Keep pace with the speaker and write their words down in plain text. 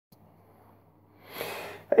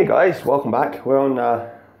Hey guys, welcome back. We're on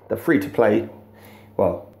the free-to-play,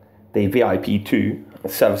 well, the VIP 2,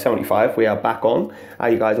 server 75. We are back on. How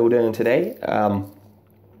you guys all doing today? We're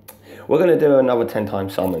going to do another 10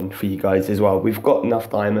 times summon for you guys as well. We've got enough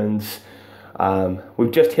diamonds.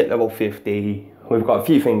 We've just hit level 50. We've got a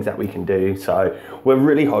few things that we can do. So we're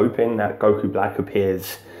really hoping that Goku Black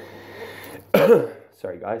appears.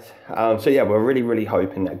 Sorry guys. So yeah, we're really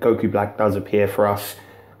hoping that Goku Black does appear for us.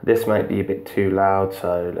 This might be a bit too loud,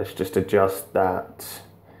 so let's just adjust that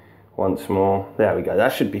once more. There we go,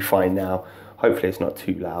 that should be fine now. Hopefully it's not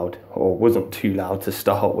too loud, or wasn't too loud to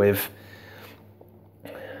start with.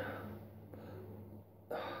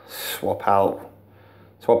 Swap out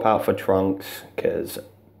for Trunks, because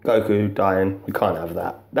Goku dying, we can't have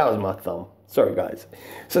that. That was my thumb, sorry guys.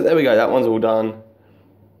 So there we go, that one's all done.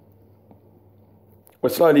 We're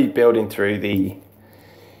slowly building through the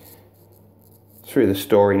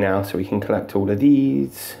story now, so we can collect all of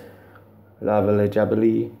these. Lavely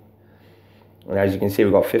jabbly. And as you can see,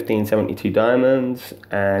 we've got 1572 diamonds,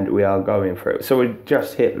 and we are going for it. So we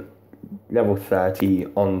just hit level 30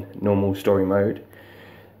 on normal story mode.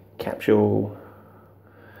 Capsule.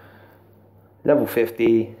 Level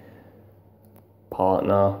 50.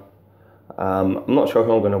 Partner. I'm not sure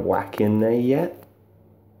who I'm going to whack in there yet.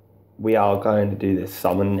 We are going to do this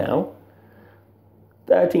summon now.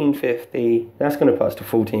 1350, that's going to put us to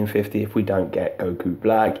 1450 if we don't get Goku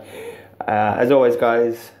Black. As always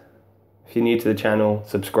guys, if you're new to the channel,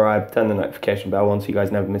 subscribe, turn the notification bell on so you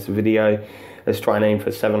guys never miss a video. Let's try and aim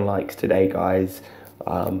for 7 likes today guys.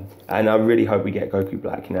 And I really hope we get Goku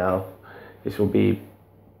Black now. This will be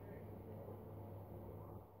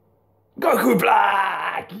Goku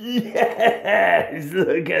Black! Yes!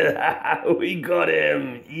 Look at that, we got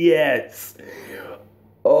him, yes!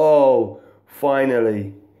 Oh,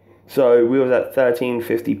 finally. So we was at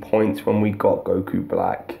 1350 points when we got Goku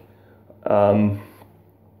Black.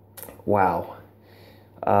 Wow.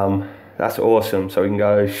 That's awesome. So we can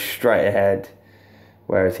go straight ahead.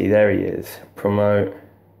 Where is he? There he is. Promote.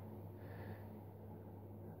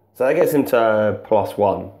 So that gets him to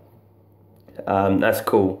 +1. That's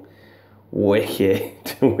cool.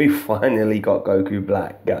 Wicked. We finally got Goku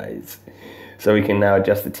Black, guys. So we can now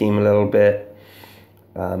adjust the team a little bit.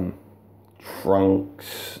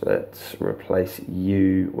 Trunks, let's replace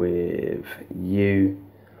you with you.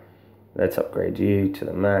 Let's upgrade you to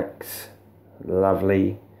the max.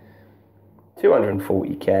 Lovely.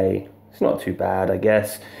 240k. It's not too bad, I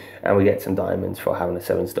guess. And we get some diamonds for having a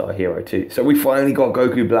 7-star hero too. So we finally got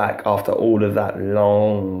Goku Black after all of that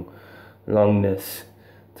longness.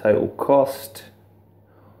 Total cost.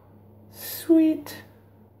 Sweet.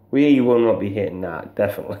 We will not be hitting that.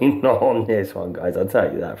 Definitely not on this one, guys. I'll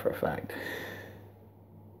tell you that for a fact.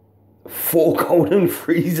 4 golden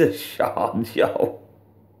Freezer shards, yo.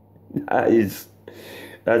 That's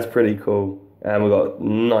pretty cool. And we've got a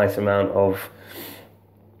nice amount of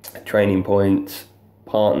training points.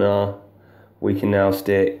 Partner. We can now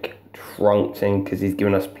stick Trunks in because he's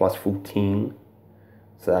given us +14.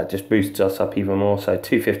 So that just boosts us up even more. So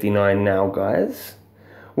 259 now, guys.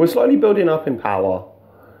 We're slowly building up in power.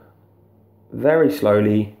 Very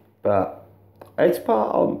slowly, but it's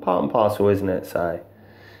part and parcel, isn't it? So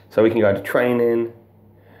we can go to training.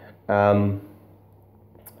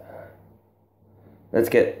 Let's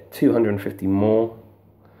get 250 more.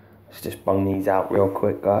 Let's just bung these out real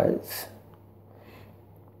quick, guys.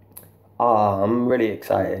 I'm really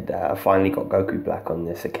excited that I finally got Goku Black on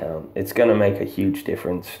this account. It's going to make a huge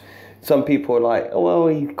difference. Some people are like, oh, well,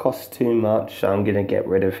 he costs too much, so I'm going to get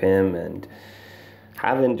rid of him. And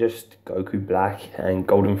having just Goku Black and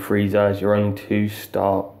Golden Frieza as your own 2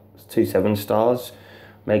 7-stars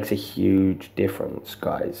makes a huge difference,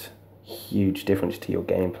 guys. Huge difference to your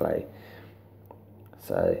gameplay.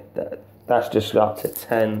 So that's just up to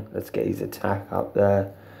 10. Let's get his attack up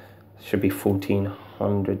there. Should be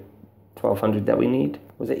 1400, 1200 that we need.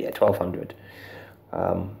 Was it? Yeah, 1200.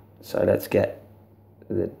 So let's get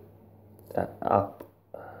that up.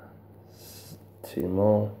 2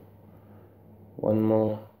 more. 1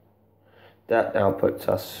 more. That now puts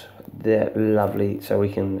us there, lovely, so we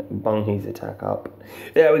can bung his attack up.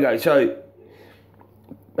 There we go. So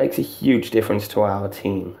makes a huge difference to our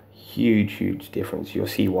team. Huge difference. You'll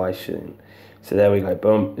see why soon. So there we go.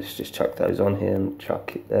 Boom. Let's just chuck those on him.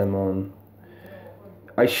 Chuck them on.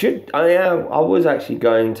 I was actually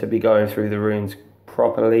going to be going through the runes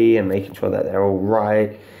properly and making sure that they're all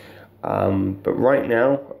right. But right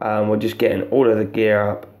now, we're just getting all of the gear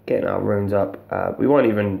up, getting our runes up. We won't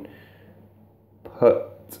even put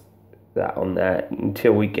that on there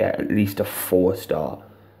until we get at least a 4-star.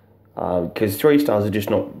 Because 3 stars are just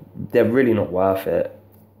not, they're really not worth it.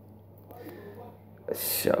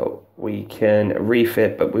 So we can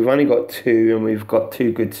refit, but we've only got 2 and we've got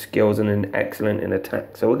 2 good skills and an excellent in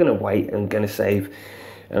attack. So we're going to wait and going to save.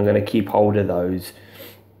 I'm going to keep hold of those.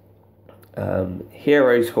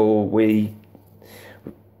 Heroes Hall, we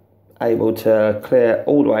able to clear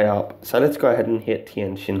all the way up. So let's go ahead and hit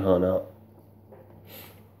Tien Shinhan up.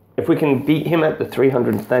 If we can beat him at the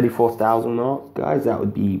 334,000 mark, guys, that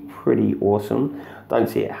would be pretty awesome. Don't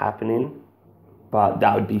see it happening, but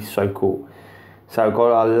that would be so cool. So I've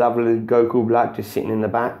got our lovely Goku Black just sitting in the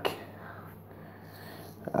back.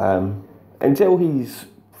 Until he's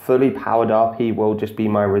fully powered up, he will just be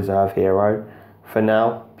my reserve hero for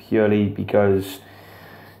now, purely because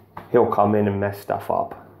he'll come in and mess stuff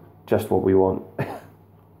up. Just what we want.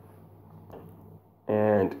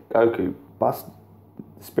 And Goku, bust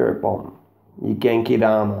Spirit Bomb. You Genki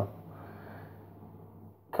Dama.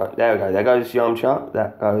 There we go. There goes Yamcha.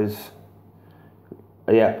 That goes...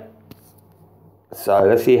 Yeah. So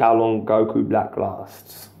let's see how long Goku Black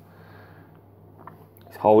lasts.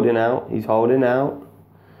 He's holding out. He's holding out.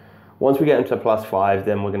 Once we get into +5,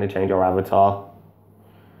 then we're going to change our avatar.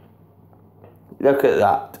 Look at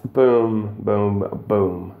that. Boom, boom,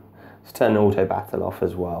 boom. Let's turn the auto battle off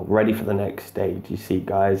as well. Ready for the next stage, you see,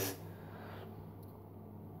 guys.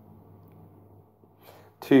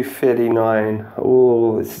 259.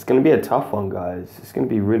 Oh, this is going to be a tough one, guys. It's going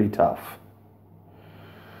to be really tough.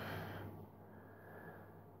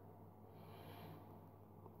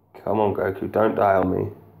 Come on, Goku. Don't die on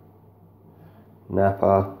me.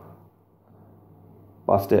 Nappa.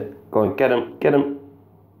 Bust it. Go on, get him. Get him.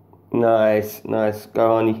 Nice, nice.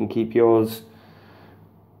 Go on, you can keep yours.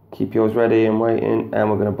 Keep yours ready and waiting. And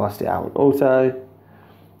we're going to bust it out. Auto.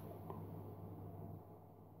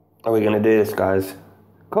 Are we going to do this, guys?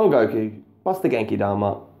 Come on, Goku. Bust the Genki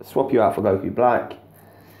Dama. Swap you out for Goku Black.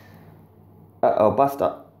 Uh-oh, bust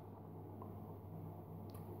up.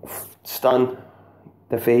 Stun.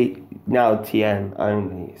 Defeat. Now Tien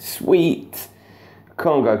only. Sweet.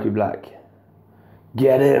 Come on, Goku Black.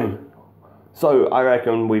 Get him. So I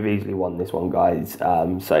reckon we've easily won this one, guys.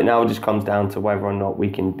 So now it just comes down to whether or not we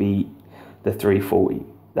can beat the 340.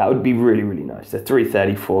 That would be really, really nice. The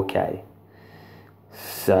 334k.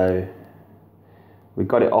 So we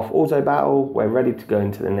got it off auto battle. We're ready to go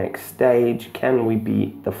into the next stage. Can we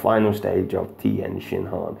beat the final stage of Tien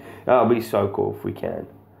Shinhan? That would be so cool if we can.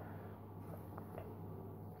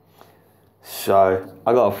 So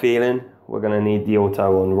I got a feeling we're going to need the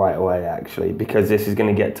auto on right away, actually, because this is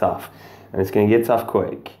going to get tough. And it's going to get tough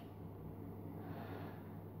quick.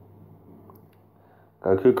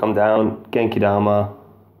 Goku, come down. Genki Dama.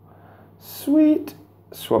 Sweet.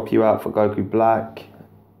 Swap you out for Goku Black.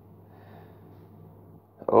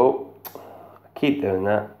 Oh, I keep doing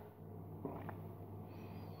that.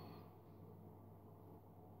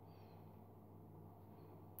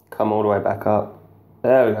 Come all the way back up.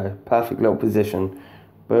 There we go. Perfect little position.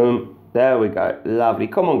 Boom. There we go. Lovely.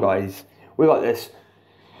 Come on, guys. We got this.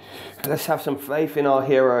 Let's have some faith in our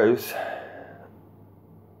heroes.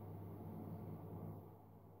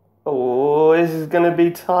 Oh, this is going to be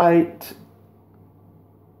tight.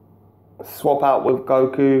 Swap out with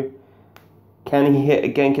Goku. Can he hit a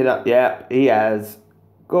Genki Dama? Yeah, he has.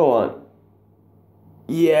 Go on.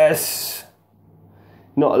 Yes.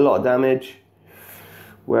 Not a lot of damage.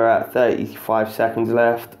 We're at 35 seconds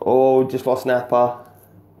left. Oh, just lost Nappa.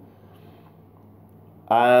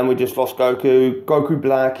 And we just lost Goku. Goku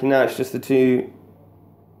Black, and now it's just the two.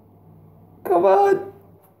 Come on.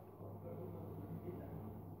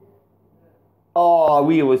 Oh,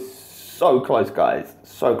 we were so close, guys.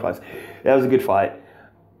 So close. That was a good fight.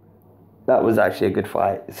 That was actually a good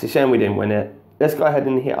fight. It's a shame we didn't win it. Let's go ahead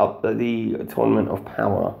and hit up the Tournament of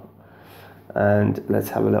Power. And let's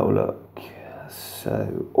have a little look.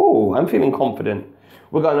 So, oh, I'm feeling confident.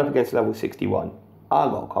 We're going up against level 61. I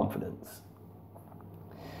got confidence.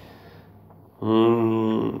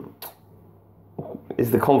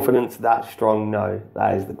 Is the confidence that strong? No,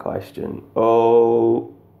 that is the question.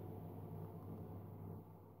 Oh,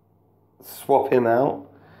 swap him out.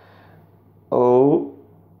 Oh,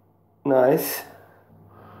 nice.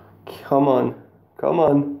 Come on, come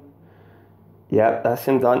on. Yep, that's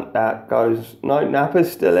him done. That goes. No,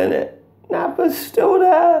 Nappa's still in it. Nappa's still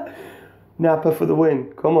there. Nappa for the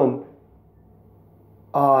win. Come on.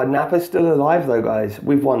 Ah, Nappa's still alive though, guys.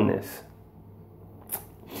 We've won this.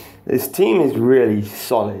 This team is really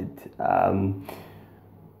solid.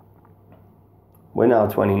 We're now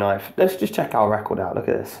 29th. Let's just check our record out. Look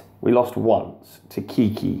at this. We lost once to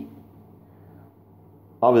Kiki.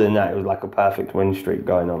 Other than that, it was like a perfect win streak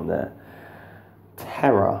going on there.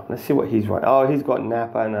 Terra. Let's see what he's right. Oh, he's got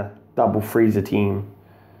Nappa and a double freezer team.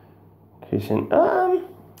 I'm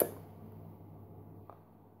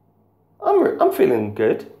feeling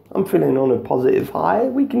good. I'm feeling on a positive high.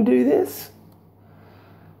 We can do this.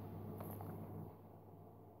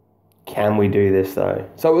 Can we do this though?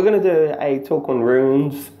 So we're going to do a talk on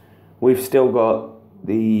runes. We've still got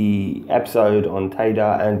the episode on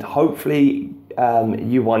Tader and hopefully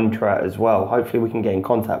U1 as well. Hopefully we can get in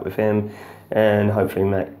contact with him and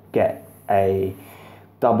hopefully get a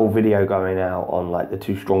double video going out on like the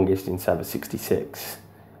 2 strongest in server 66.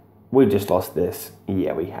 We've just lost this.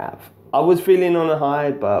 Yeah, we have. I was feeling on a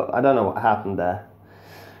high, but I don't know what happened there.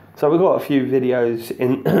 So we've got a few videos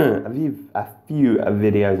in a few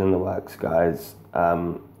videos in the works, guys.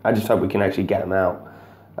 I just hope we can actually get them out.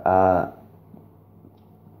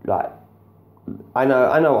 Like, I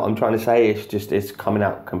know what I'm trying to say. It's just it's coming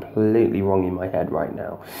out completely wrong in my head right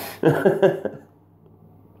now.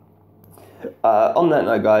 On that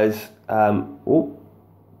note, guys. Oh,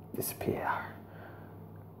 disappear.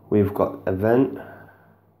 We've got event,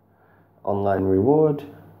 online reward.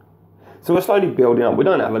 So we're slowly building up. We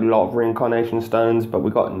don't have a lot of reincarnation stones, but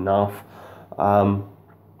we got enough. We're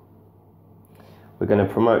going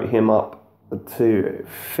to promote him up to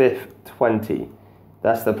 5th 20.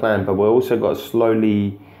 That's the plan. But we're also got to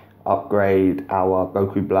slowly upgrade our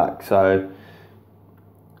Goku Black. So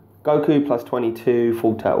Goku plus 22,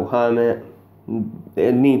 full turtle hermit.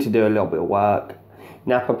 They need to do a little bit of work.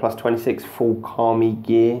 Nappa plus 26, full Kami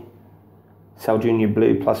gear. Cell Junior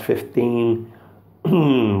Blue plus 15.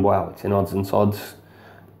 Wow, it's in odds and sods.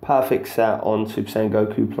 Perfect set on Super Saiyan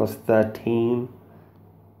Goku plus 13.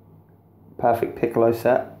 Perfect Piccolo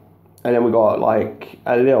set. And then we got like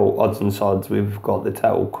a little odds and sods. We've got the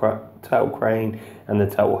Turtle Crane and the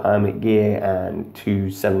Turtle Hermit gear and 2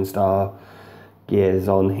 7-star gears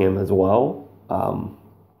on him as well.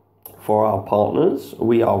 For our partners,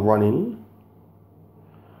 we are running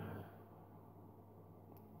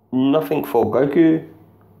nothing for Goku.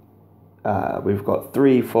 We've got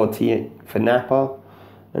 3 for Nappa,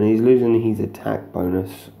 and he's losing his attack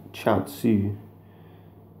bonus. Chaozu.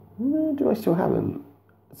 Do I still have him?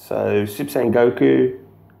 So Super Saiyan Goku.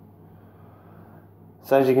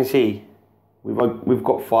 So as you can see, we've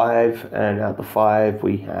got 5, and out of the 5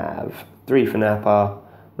 we have 3 for Nappa,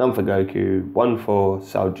 none for Goku, 1 for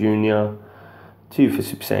Cell Junior, 2 for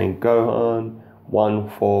Super Saiyan Gohan, 1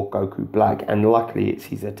 for Goku Black, and luckily it's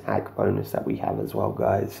his attack bonus that we have as well,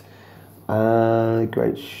 guys.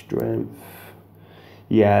 Great strength.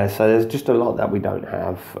 Yeah, so there's just a lot that we don't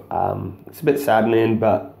have. It's a bit saddening,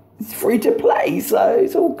 but it's free to play, so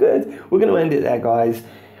it's all good. We're going to end it there, guys.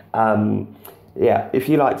 Yeah, if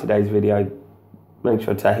you like today's video, make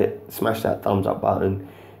sure to smash that thumbs up button.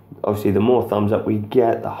 Obviously, the more thumbs up we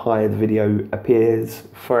get, the higher the video appears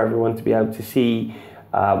for everyone to be able to see.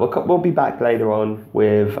 We'll be back later on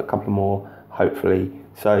with a couple more, hopefully.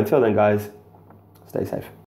 So until then, guys, stay safe.